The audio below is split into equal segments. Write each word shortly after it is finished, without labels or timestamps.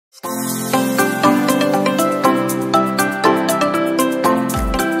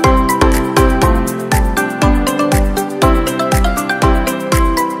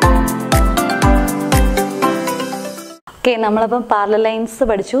Okay, നമ്മളിപ്പം parallel lines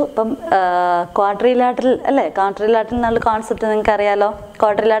പഠിച്ചു. അപ്പം ക്വാഡ്രിലാറ്ററൽ അല്ലേ, ക്വാഡ്രിലാറ്ററൽ എന്നുള്ള കോൺസെപ്റ്റ് നിങ്ങൾക്ക് അറിയാലോ.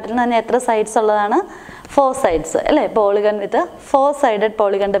 ക്വാഡ്രിലാറ്ററൽ തന്നെ എത്ര സൈഡ്സ് ഉള്ളതാണ്? 4 സൈഡ്സ് അല്ലേ. പോളിഗൺ വിത്ത് 4 സൈഡഡ്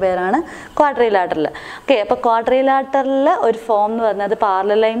പോളിഗണിൻ്റെ പേരാണ് ക്വാഡ്രിലാറ്ററൽ. ഓക്കെ, അപ്പോൾ ക്വാഡ്രിലാറ്ററലിൽ ഒരു ഫോം എന്ന് പറഞ്ഞാൽ അത്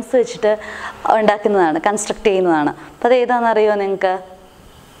പാരലൽ ലൈൻസ് വെച്ചിട്ട് ഉണ്ടാക്കുന്നതാണ്, കൺസ്ട്രക്ട് ചെയ്യുന്നതാണ്. അപ്പോൾ അത് ഏതാണെന്ന് അറിയുമോ നിങ്ങൾക്ക്?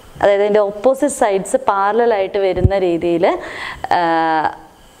 അതായത് അതിൻ്റെ ഓപ്പോസിറ്റ് സൈഡ്സ് പാരലലായിട്ട് വരുന്ന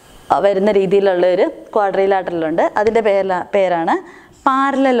രീതിയിലുള്ളൊരു ക്വാഡ്രിലാറ്ററലുണ്ട്. അതിൻ്റെ പേരാണ്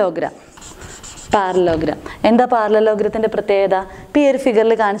പാരലലോഗ്രാം. പാരലലോഗ്രാം എന്താ പാരലലോഗ്രത്തിൻ്റെ പ്രത്യേകത? ഇപ്പോൾ ഈ ഒരു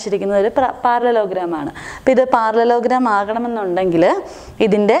ഫിഗറിൽ കാണിച്ചിരിക്കുന്നത് ഒരു പാരലലോഗ്രാമാണ്. അപ്പോൾ ഇത് പാരലലോഗ്രാം ആകണമെന്നുണ്ടെങ്കിൽ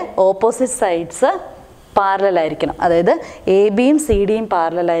ഇതിൻ്റെ ഓപ്പോസിറ്റ് സൈഡ്സ് പാരലലായിരിക്കണം. അതായത് എ ബിയും സി ഡിയും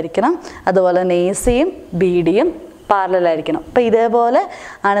പാരലലായിരിക്കണം, അതുപോലെ തന്നെ എ സിയും ബി ഡിയും പാരലലായിരിക്കണം. അപ്പോൾ ഇതേപോലെ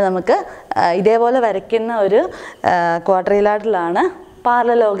ആണ് നമുക്ക് ഇതേപോലെ വരയ്ക്കുന്ന ഒരു ക്വാഡ്രിലാറ്ററലാണ്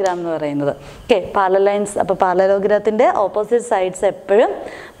പാരലലോഗ്രാം എന്ന് പറയുന്നത്. Okay, parallel lines. അപ്പോൾ പാരലലോഗ്രാത്തിൻ്റെ ഓപ്പോസിറ്റ് സൈഡ്സ് എപ്പോഴും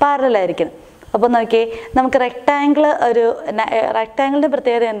പാരലലായിരിക്കണം. അപ്പോൾ നോക്കിയേ, നമുക്ക് റെക്ടാങ്കിളിൻ്റെ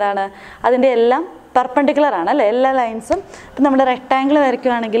പ്രത്യേകത എന്താണ്? അതിൻ്റെ എല്ലാം പെർപെൻഡിക്കുലർ ആണ് അല്ലേ, എല്ലാ ലൈൻസും. ഇപ്പം നമ്മൾ റെക്ടാങ്കിൾ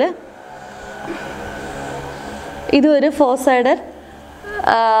വരയ്ക്കുകയാണെങ്കിൽ ഇതും ഒരു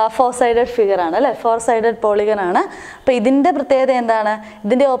 4 സൈഡഡ് ഫിഗറാണ് അല്ലേ, 4 സൈഡഡ് പോളിഗൺ ആണ്. അപ്പോൾ ഇതിൻ്റെ പ്രത്യേകത എന്താണ്?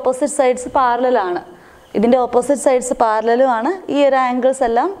 ഇതിൻ്റെ ഓപ്പോസിറ്റ് സൈഡ്സ് പാരലലാണ്. ഇതിൻ്റെ ഓപ്പോസിറ്റ് സൈഡ്സ് പാരലലുമാണ്. ഈ ഒരു ആംഗിൾസ്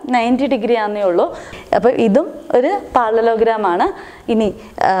എല്ലാം 90 ഡിഗ്രി ആണെന്നേ ഉള്ളൂ. അപ്പോൾ ഇതും ഒരു പാരലലോഗ്രാമാണ്. ഇനി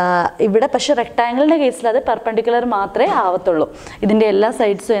ഇവിടെ പക്ഷേ റെക്ടാങ്കിളിൻ്റെ കേസിൽ അത് പെർപെൻഡിക്കുലർ മാത്രമേ ആവത്തുള്ളൂ. ഇതിൻ്റെ എല്ലാ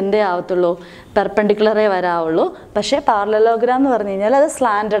സൈഡ്സും എന്തേ ആവത്തുള്ളൂ? പെർപെൻഡിക്കുലറേ വരാവുള്ളൂ. പക്ഷേ പാരലലോഗ്രാം എന്ന് പറഞ്ഞു കഴിഞ്ഞാൽ അത്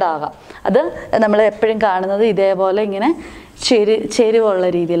സ്ലാൻഡഡ് ആകാം. അത് നമ്മൾ എപ്പോഴും കാണുന്നത് ഇതേപോലെ ഇങ്ങനെ ചെരിവുള്ള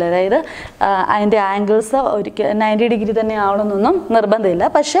രീതിയിൽ, അതായത് അതിൻ്റെ ആംഗിൾസ് ഒരിക്കൽ 90 ഡിഗ്രി തന്നെ ആവണമെന്നൊന്നും നിർബന്ധമില്ല.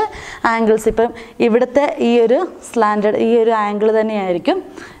 പക്ഷേ ആംഗിൾസ് ഇപ്പം ഇവിടുത്തെ ഈ ഒരു സ്ലാൻഡഡ് ഈ ഒരു ആംഗിൾ തന്നെയായിരിക്കും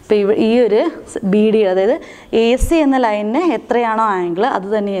ഇപ്പോൾ ഈ ഒരു ബി ഡി, അതായത് എ സി എന്ന ലൈനിന് എത്രയാണോ ആംഗിൾ അത്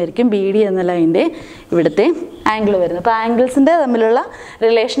തന്നെയായിരിക്കും ബി ഡി എന്ന ലൈനിൻ്റെ ഇവിടുത്തെ ആംഗിൾ വരുന്നത്. അപ്പോൾ ആംഗിൾസിൻ്റെ തമ്മിലുള്ള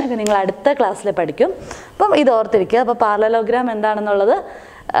റിലേഷനൊക്കെ നിങ്ങൾ അടുത്ത ക്ലാസ്സിൽ പഠിക്കും. അപ്പം ഇത് ഓർത്തിരിക്കുക. അപ്പോൾ പാരലലോഗ്രാം എന്താണെന്നുള്ളത്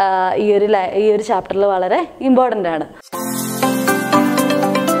ഈ ഒരു ചാപ്റ്ററിൽ വളരെ ഇമ്പോർട്ടൻ്റ് ആണ്.